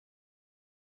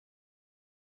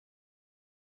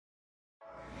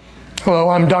Hello,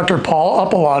 I'm Dr. Paul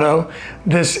Apilado.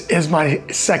 This is my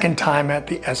second time at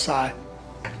the SI.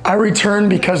 I returned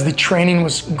because the training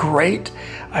was great.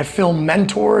 I feel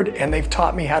mentored and they've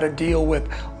taught me how to deal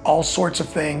with all sorts of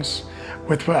things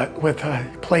with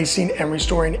placing and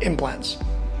restoring implants.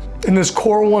 In this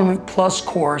Core 1 Plus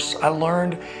course, I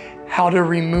learned how to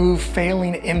remove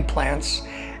failing implants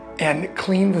and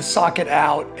clean the socket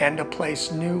out and to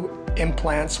place new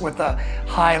implants with a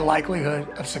high likelihood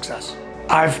of success.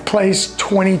 I've placed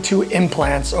 22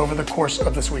 implants over the course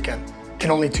of this weekend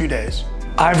in only 2 days.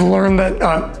 I've learned that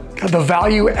the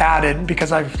value added,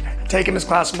 because I've taken this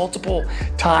class multiple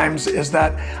times, is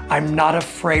that I'm not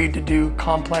afraid to do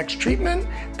complex treatment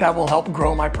that will help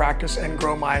grow my practice and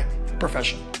grow my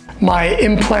profession. My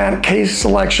implant case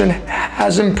selection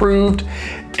has improved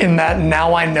in that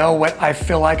now I know what I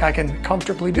feel like I can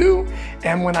comfortably do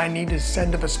and when I need to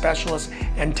send to the specialist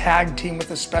and tag team with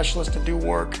the specialist to do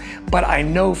work. But I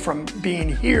know from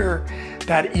being here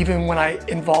that even when I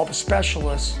involve a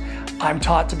specialist, I'm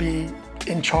taught to be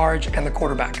in charge and the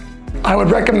quarterback. I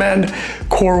would recommend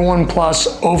Core 1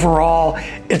 Plus overall.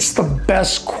 It's the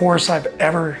best course I've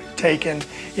ever taken.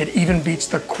 It even beats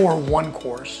the Core 1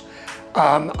 course.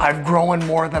 I've grown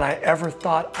more than I ever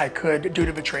thought I could due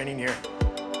to the training here.